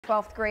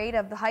12th grade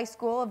of the high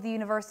school of the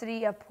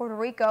University of Puerto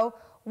Rico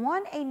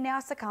won a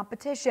NASA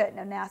competition.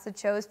 Now, NASA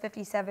chose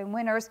 57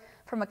 winners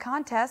from a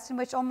contest in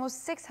which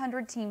almost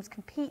 600 teams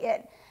compete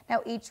in.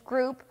 Now, each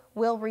group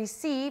will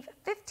receive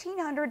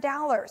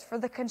 $1,500 for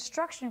the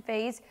construction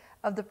phase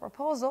of the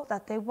proposal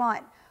that they won.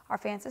 Our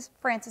Francis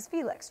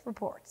Felix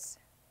reports.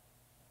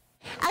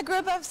 A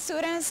group of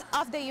students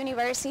of the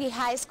University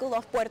High School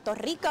of Puerto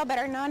Rico,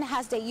 better known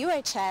as the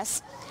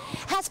UHS,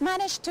 has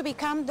managed to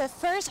become the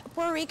first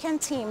Puerto Rican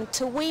team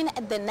to win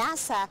the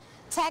NASA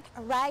Tech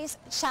Rise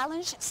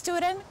Challenge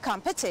student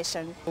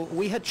competition.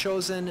 We had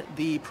chosen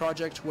the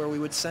project where we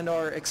would send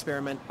our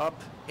experiment up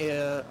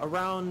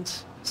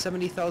around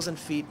 70,000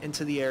 feet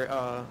into the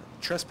air,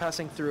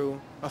 trespassing through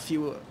a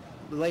few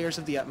layers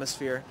of the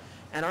atmosphere.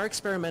 And our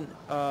experiment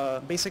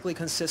basically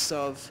consists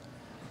of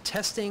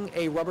testing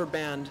a rubber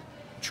band,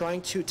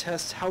 trying to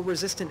test how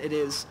resistant it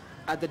is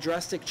at the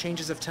drastic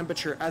changes of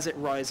temperature as it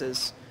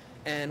rises.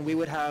 And we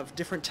would have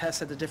different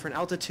tests at the different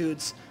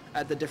altitudes,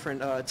 at the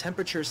different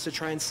temperatures to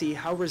try and see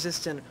how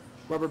resistant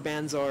rubber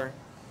bands are.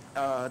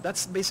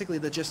 That's basically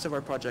the gist of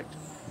our project.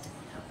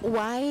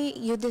 Why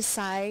you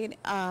decide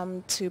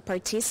to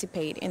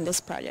participate in this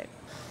project?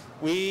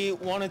 We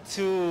wanted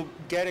to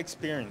get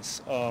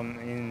experience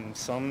in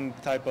some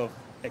type of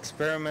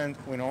experiment.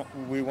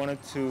 We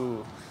wanted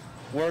to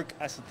work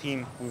as a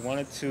team. We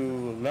wanted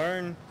to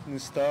learn new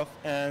stuff,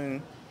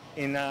 and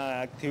in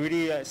an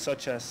activity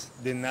such as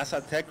the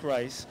NASA Tech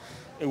Rise,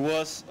 it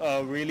was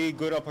a really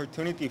good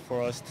opportunity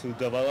for us to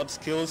develop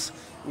skills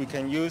we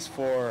can use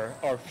for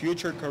our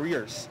future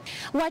careers.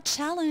 What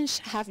challenge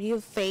have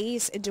you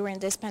faced during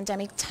this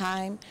pandemic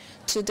time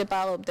to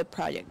develop the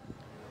project?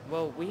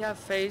 Well, we have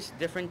faced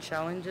different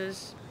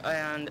challenges,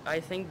 and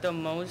I think the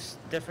most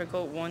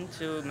difficult one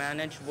to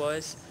manage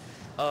was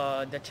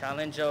the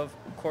challenge of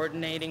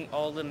coordinating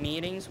all the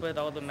meetings with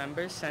all the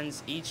members,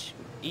 since each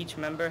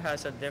member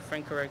has a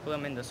different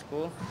curriculum in the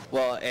school.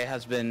 Well, it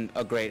has been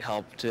a great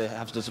help to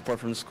have the support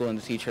from the school and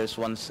the teachers.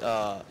 Once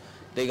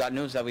they got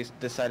news that we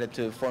decided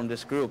to form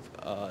this group,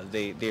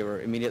 they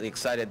were immediately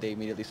excited. They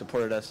immediately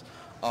supported us.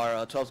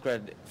 Our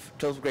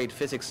 12th grade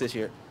physics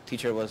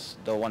teacher was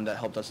the one that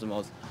helped us the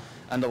most,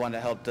 and the one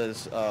that helped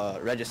us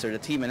register the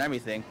team and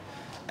everything.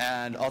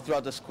 And all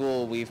throughout the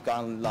school, we've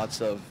gotten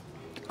lots of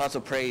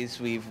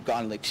praise. We've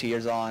gotten like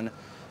cheers on.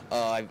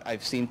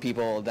 I've seen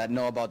people that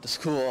know about the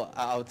school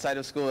outside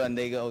of school, and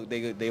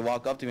they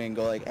walk up to me and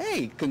go like,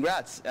 "Hey,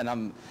 congrats!" And I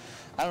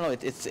don't know.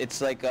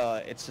 It's like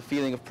it's a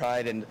feeling of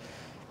pride, and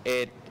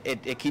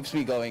it keeps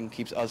me going,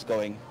 keeps us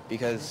going,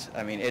 because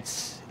I mean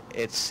it's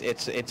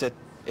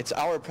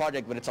our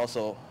project, but it's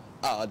also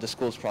the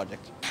school's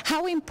project.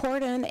 How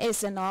important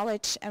is the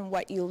knowledge and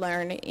what you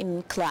learn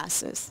in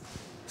classes?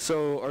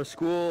 So our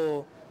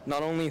school,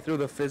 not only through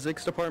the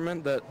physics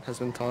department that has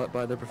been taught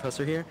by the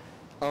professor here,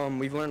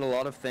 we've learned a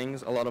lot of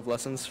things, a lot of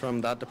lessons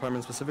from that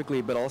department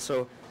specifically, but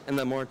also in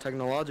the more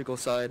technological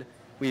side,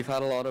 we've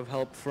had a lot of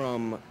help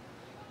from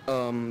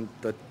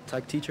the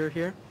tech teacher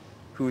here,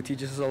 who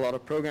teaches us a lot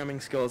of programming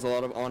skills, a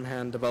lot of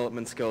on-hand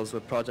development skills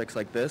with projects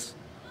like this.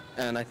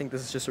 And I think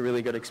this is just a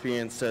really good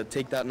experience to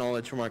take that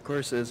knowledge from our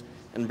courses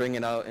and bring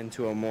it out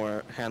into a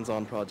more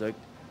hands-on project,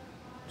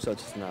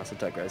 such as NASA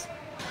Tech Rise.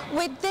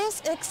 With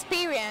this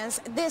experience,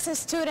 these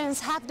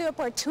students have the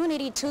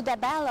opportunity to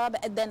develop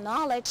the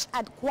knowledge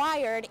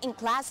acquired in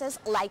classes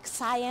like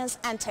science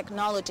and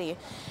technology.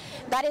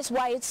 That is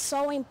why it's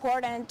so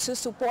important to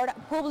support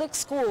public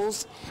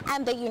schools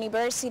and the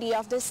University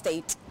of the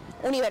State,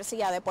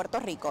 Universidad de Puerto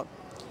Rico.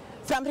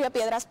 From Rio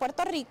Piedras,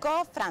 Puerto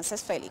Rico,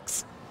 Francis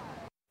Felix.